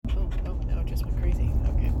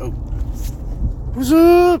Oh. What's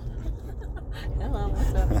up? Hello,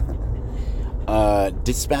 what's up?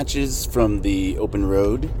 Dispatches from the open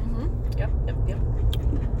road. Mm-hmm. Yep.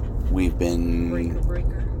 We've been...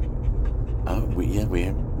 Breaker. Oh, we have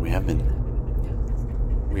been. Yeah.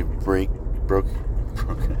 We've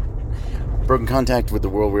broken contact with the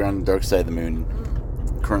world. We're on the dark side of the moon,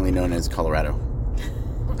 currently known as Colorado.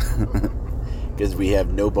 Because we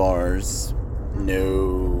have no bars,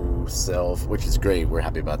 no self, which is great. We're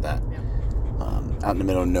happy about that. Yeah. Out in the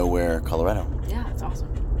middle of nowhere, Colorado. Yeah, it's awesome.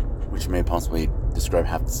 Which may possibly describe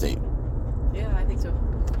half the state. Yeah, I think so.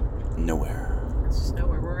 Nowhere. It's just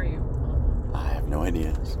nowhere. Where are you? I have no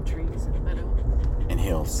idea. There's some trees in the meadow. And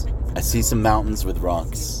hills. I see some mountains with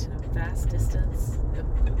rocks. In a vast distance,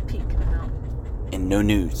 the peak of a mountain. And no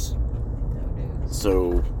news. No news.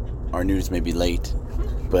 So, our news may be late.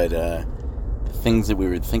 But, the things that we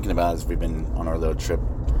were thinking about as we've been on our little trip.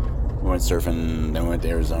 We went surfing, then we went to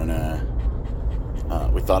Arizona.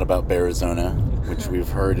 We thought about Bearizona, which we've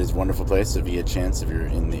heard is a wonderful place if you get a chance, if you're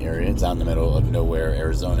in the area. It's out in the middle of nowhere,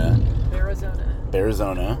 Arizona.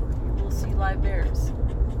 Bearizona. We'll see live bears.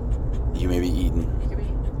 You may be eaten. You could be.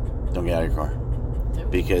 Don't get out of your car.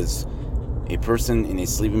 Nope. Because a person in a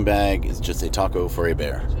sleeping bag is just a taco for a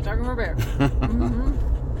bear. So we're talking about bear. Mm-hmm.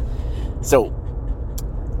 So,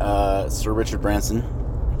 Sir Richard Branson.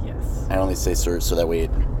 Yes. I only say sir so that way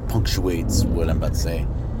it punctuates what I'm about to say.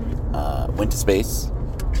 Went to space.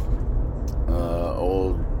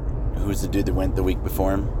 Who's the dude that went the week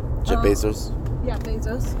before him? Jeff Bezos? Yeah,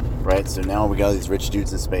 Bezos. Right, so now we got all these rich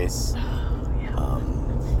dudes in space. Oh,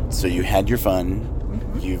 yeah. So you had your fun.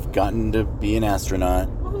 Mm-hmm. You've gotten to be an astronaut.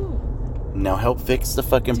 Woohoo. Now help fix the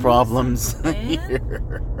fucking problems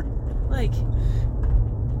here. Like,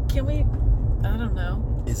 can we... I don't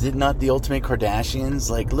know. Is it not the ultimate Kardashians?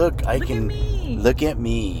 Like, look, I can... Look at me. Look at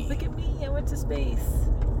me. Look at me. I went to space.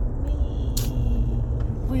 Me.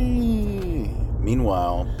 Whee.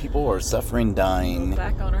 Meanwhile, people are suffering, dying.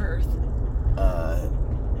 Back on Earth.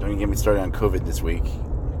 Don't even get me started on COVID this week.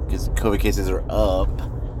 Because COVID cases are up,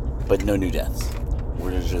 but no new deaths.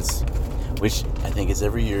 We're just... Which I think is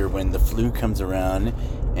every year when the flu comes around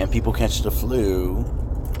and people catch the flu.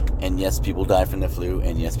 And yes, people die from the flu.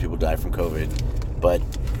 And yes, people die from COVID. But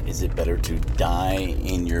is it better to die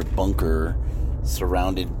in your bunker,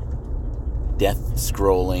 surrounded, death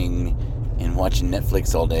scrolling, and watching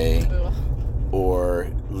Netflix all day? Ugh. Or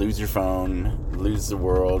lose your phone, lose the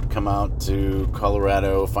world, come out to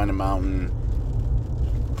Colorado, find a mountain,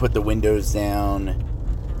 put the windows down,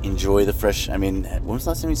 enjoy the fresh... I mean, when was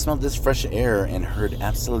the last time you smelled this fresh air and heard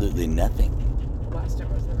absolutely nothing? Last time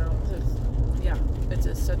was the mountains. Yeah, it's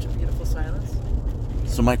just such a beautiful silence.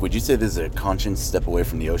 So, Mike, would you say this is a conscious step away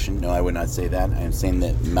from the ocean? No, I would not say that. I am saying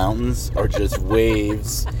that mountains are just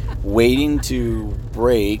waves waiting to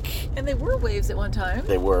break. And they were waves at one time.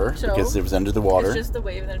 They were, So, because it was under the water. It's just the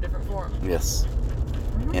wave in a different form. Yes.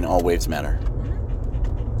 Mm-hmm. And all waves matter.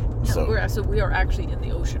 Mm-hmm. So we are actually in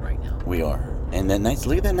the ocean right now. we are. And that nice,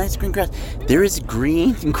 look at that nice green grass. There is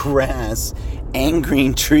green grass and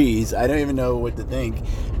green trees. I don't even know what to think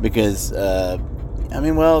because,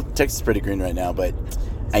 Texas is pretty green right now, but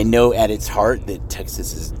I know at its heart that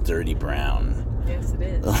Texas is dirty brown. Yes, it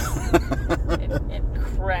is. and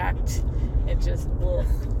cracked. It just... Ugh.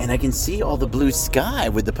 And I can see all the blue sky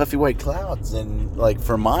with the puffy white clouds and like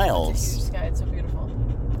for It's a miles. huge sky. It's so beautiful.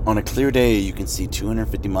 On a clear day, you can see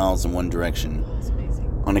 250 miles in one direction. Oh, it's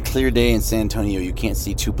amazing. On a clear day in San Antonio, you can't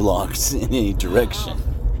see 2 blocks in any direction.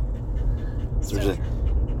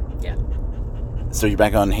 Yeah. So you're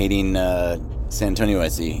back on hating San Antonio, I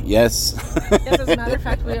see. Yes. Yes, as a matter of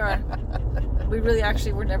fact, we are. We really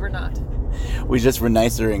actually were never not. We just were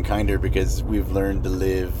nicer and kinder because we've learned to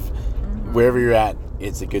live wherever you're at.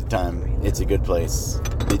 It's a good time. It's a good place.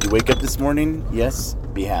 Did you wake up this morning? Yes.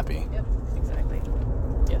 Be happy. Yep, exactly.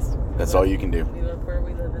 Yes. That's all you can do. We live where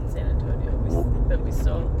we live in San Antonio, but we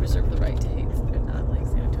still reserve the right to hate and not like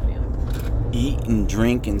San Antonio. Eat and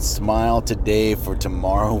drink and smile today, for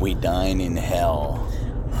tomorrow we dine in hell.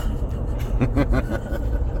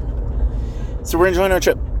 So we're enjoying our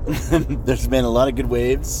trip. There's been a lot of good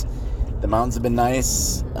waves. The mountains have been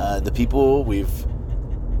nice. The people, we've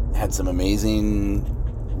had some amazing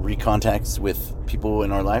recontacts with people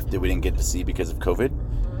in our life that we didn't get to see because of COVID.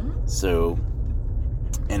 Mm-hmm. So,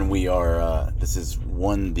 and we are, this is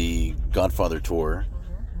the Godfather tour,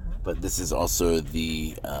 but this is also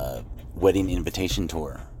the wedding invitation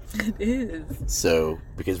tour. It is. So,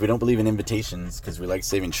 because we don't believe in invitations, because we like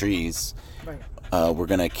saving trees, Right. we're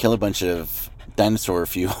going to kill a bunch of dinosaur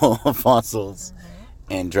fuel fossils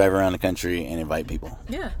and drive around the country and invite people.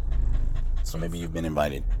 Yeah. So maybe you've been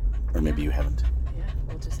invited, or maybe you haven't. Yeah.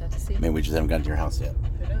 We'll just have to see. Maybe we just haven't gotten to your house yet.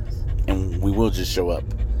 Who knows? And we will just show up.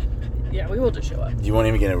 Yeah, we will just show up. You won't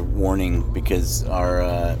even get a warning because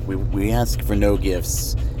our we ask for no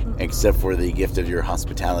gifts except for the gift of your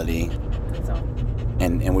hospitality. That's all.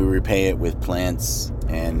 And we repay it with plants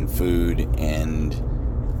and food and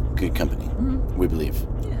good company. Mm-hmm. We believe.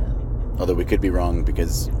 Yeah. Although we could be wrong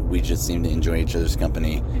because we just seem to enjoy each other's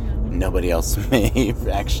company. Nobody else may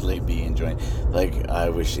actually be enjoying. Like, I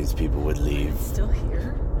wish these people would leave. Still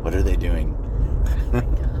here? What are they doing? Oh my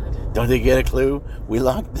god. Don't they get a clue? We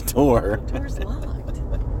locked the door. The door's locked.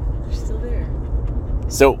 They're still there.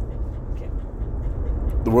 So, Okay.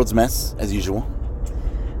 the world's a mess, as usual.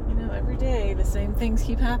 You know, every day the same things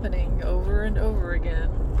keep happening over and over again.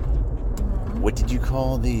 Mm-hmm. What did you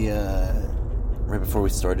call the, right before we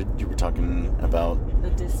started, you were talking about... The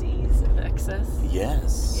disease of excess.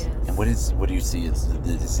 Yes. Yes. And what do you see as the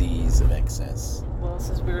disease of excess? Well,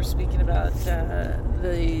 since we were speaking about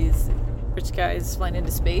these rich guys flying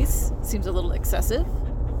into space, seems a little excessive.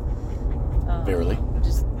 Verily.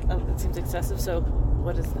 It seems excessive. So,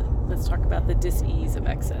 what is it? Let's talk about the dis-ease of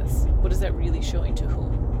excess. What is that really showing to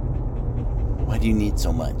whom? Why do you need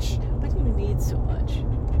so much? Why do you need so much?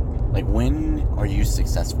 Like, when are you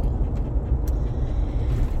successful?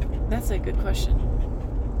 That's a good question.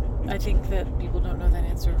 I think that people don't know that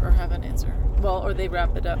answer or have an answer. Well, or they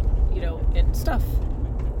wrap it up, in stuff.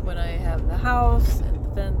 When I have the house and the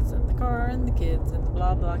fence and the car and the kids and the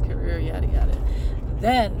blah blah career, yada yada,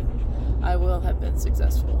 then I will have been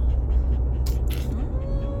successful.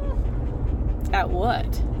 At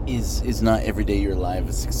what? Is not every day you're alive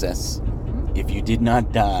a success? Mm-hmm. If you did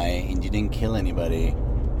not die and you didn't kill anybody,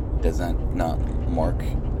 does that not mark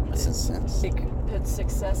a success? It puts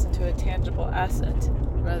success into a tangible asset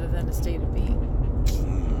rather than a state of being.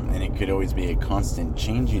 And it could always be a constant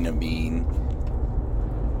changing of being.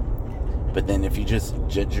 But then if you just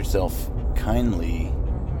judge yourself kindly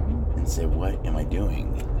and say, what am I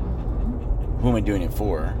doing? Who am I doing it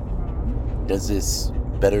for? Does this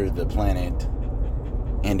better the planet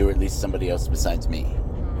and or at least somebody else besides me?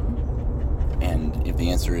 And if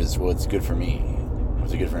the answer is, well, it's good for me.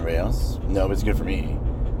 Was it good for anybody else? No, but it's good for me.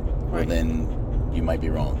 Well, Right. then you might be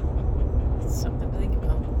wrong. It's something to think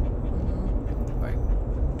about.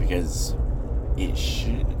 Right. Because it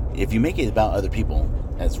should, if you make it about other people,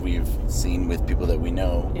 as we've seen with people that we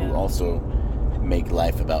know Yeah. who also make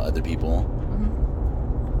life about other people,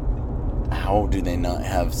 how do they not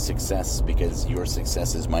have success? Because your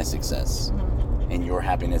success is my success, and your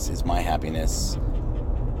happiness is my happiness.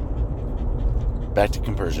 Back to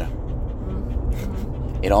Compersia.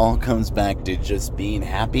 It all comes back to just being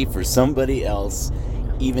happy for somebody else,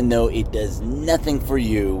 even though it does nothing for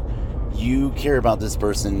you. You care about this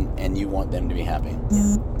person and you want them to be happy.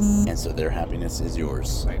 And so their happiness is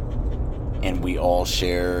yours. Right. And we all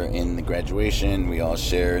share in the graduation, we all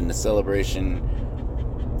share in the celebration.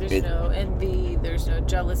 There's no envy, there's no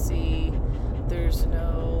jealousy, there's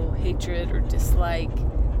no hatred or dislike.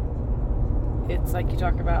 It's like you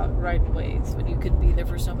talk about riding waves, when you couldn't be there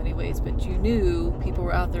for so many waves, but you knew people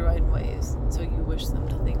were out there riding waves, so you wish them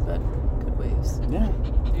nothing but good waves. Yeah.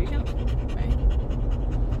 There you go. Right?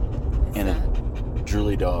 It's And that. a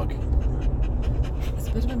drooly dog. It's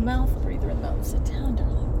a bit of a mouth breather in the mountain. Sit down,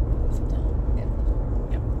 darling. Sit down.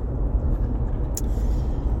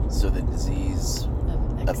 So the disease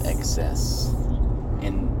Yep. of excess.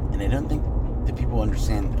 And I don't think that people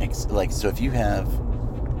understand, so if you have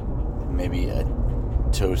maybe a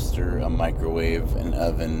toaster, a microwave, an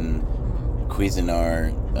oven,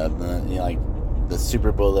 Cuisinart, like the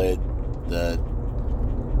Super Bullet, the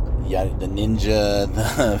Ninja,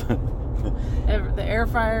 The air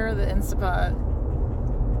fryer, the Instapot.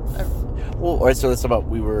 Well, all right, so let's talk about,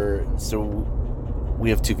 we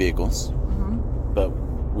have two vehicles, but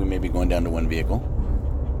we may be going down to one vehicle.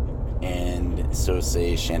 And so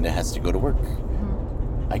say Shanda has to go to work.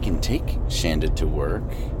 I can take Shanda to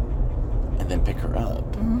work and then pick her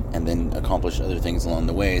up and then accomplish other things along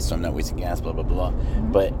the way so I'm not wasting gas, blah, blah, blah.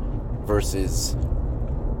 But versus,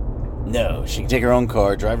 no, she can take her own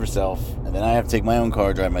car, drive herself, and then I have to take my own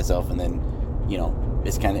car, drive myself, and then,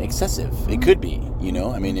 it's kind of excessive. It could be,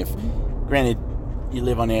 I mean, if, granted, you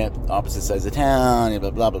live on the opposite sides of town, blah,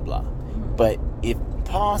 blah, blah, blah. But if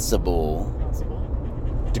possible,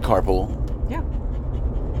 to carpool, Yeah.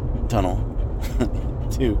 tunnel,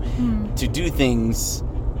 to do things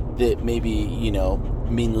that maybe,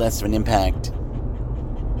 mean less of an impact.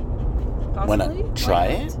 Possibly? Why not try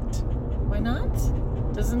it? Why not?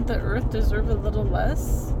 Doesn't the earth deserve a little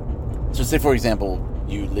less? So say, for example,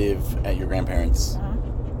 you live at your grandparents'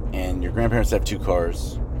 and your grandparents have two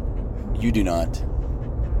cars. You do not.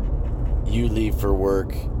 you leave for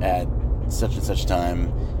work at such and such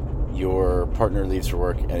time, your partner leaves for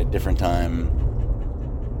work at a different time,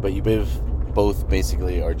 but you both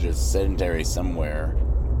basically are just sedentary somewhere.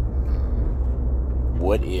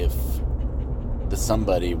 What if the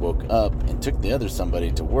somebody woke up and took the other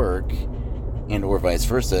somebody to work, and or vice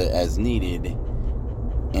versa as needed,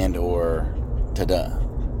 and or ta-da?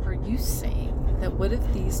 Are you saying that what if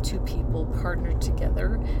these two people partnered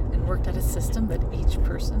together and worked out a system that each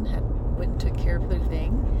person went and took care of their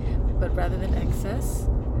thing, but rather than excess,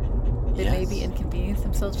 they Yes. maybe inconvenienced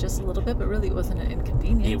themselves just a little bit, but really it wasn't an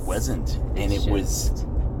inconvenience. It wasn't. And It's it was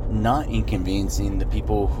not inconveniencing the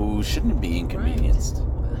people who shouldn't be inconvenienced.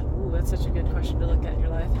 Ooh, that's such a good question to look at in your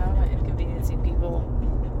life. How am I inconveniencing people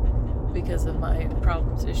because of my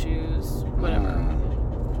problems, issues, whatever?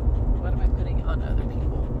 What am I putting on other people?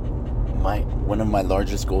 One of my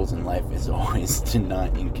largest goals in life is always to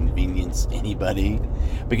not inconvenience anybody,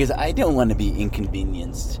 because I don't want to be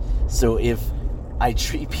inconvenienced. So if I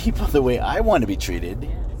treat people the way I want to be treated,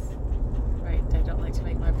 Yes. Right. I don't like to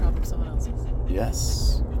make my problem someone else's.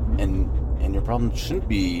 yes, and your problem shouldn't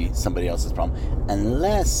be somebody else's problem,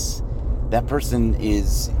 unless that person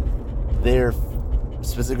is there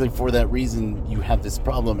specifically for that reason. You have this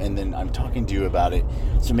problem, and then I'm talking to you about it,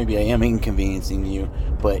 so maybe I am inconveniencing you,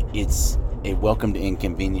 but it's a welcomed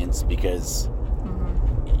inconvenience because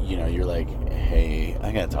you're like, hey,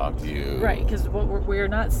 I gotta talk to you. Right, because what we're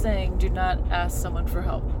not saying, do not ask someone for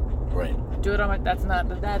help. Right. Do it on my. That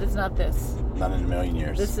is not this. Not in a million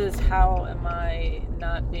years. This is how am I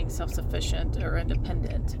not being self-sufficient or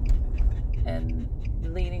independent and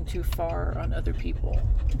leaning too far on other people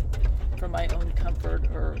for my own comfort,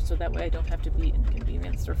 or so that way I don't have to be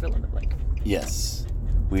inconvenienced or fill in the blank. Yes.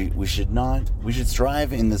 We should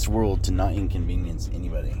strive in this world to not inconvenience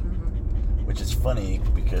anybody. Which is funny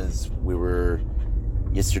because we were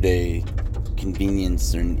yesterday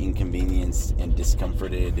convenienced and inconvenienced and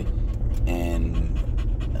discomforted, and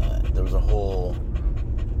there was a whole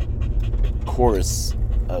chorus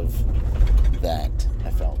of that I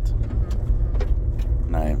felt.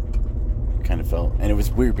 And I kind of felt, and it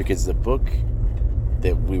was weird because the book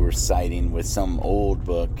that we were citing was some old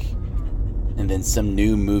book, and then some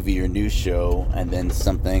new movie or new show, and then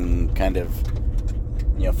something kind of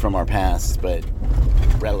from our past, but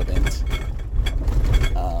relevant,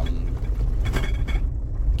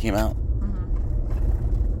 came out.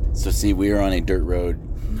 So see, we are on a dirt road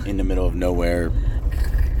in the middle of nowhere.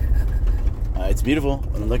 It's beautiful.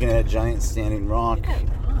 I'm looking at a giant standing rock.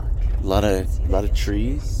 A lot of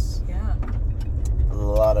trees. Yeah.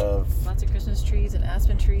 Lots of Christmas trees and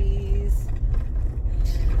aspen trees,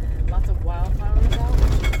 and lots of wildflowers out,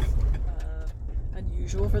 which is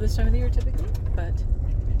unusual for this time of the year typically, but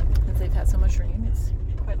since they've had so much rain, it's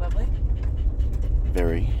quite lovely.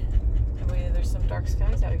 Very. And there's some dark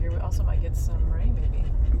skies out here. We also might get some rain, maybe.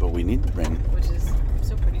 But we need the rain. Which is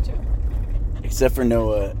so pretty too. Except for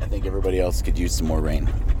Noah, I think everybody else could use some more rain.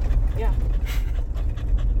 Yeah.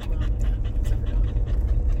 Well, yeah, except for Noah.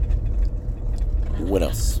 What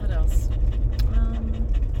else? What else?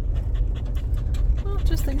 Well,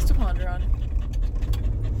 just things to ponder on.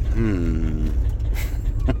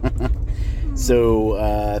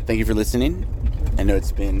 So, thank you for listening. I know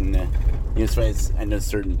it's been, it's funny, I know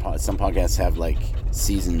some podcasts have like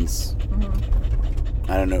seasons.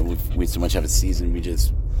 I don't know if we so much have a season. We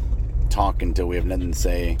just talk until we have nothing to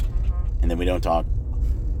say, and then we don't talk,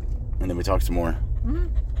 and then we talk some more,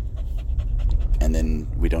 and then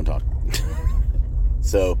we don't talk.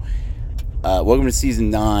 So, welcome to season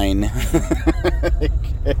 9.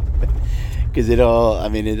 Because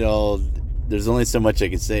there's only so much I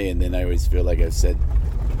can say, and then I always feel like I've said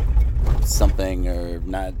something or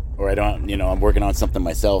not, or I don't, I'm working on something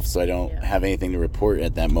myself, so I don't have anything to report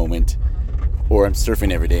at that moment, or I'm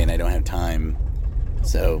surfing every day and I don't have time.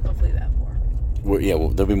 Hopefully that more.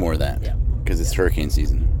 There'll be more of that. Yeah. Because it's hurricane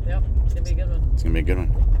season. Yep, it's going to be a good one. It's going to be a good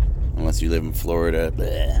one. Unless you live in Florida.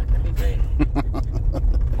 Bleh. That'd be great.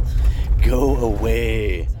 Go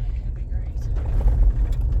away. That'd be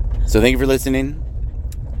great. So thank you for listening.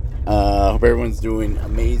 Hope everyone's doing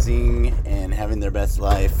amazing and having their best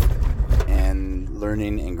life and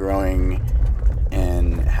learning and growing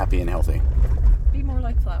and happy and healthy. Be more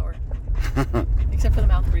like Flower. Except for the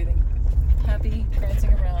mouth breathing. Happy,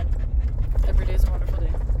 prancing around. Every day's a wonderful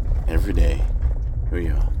day. Every day. Here we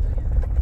go.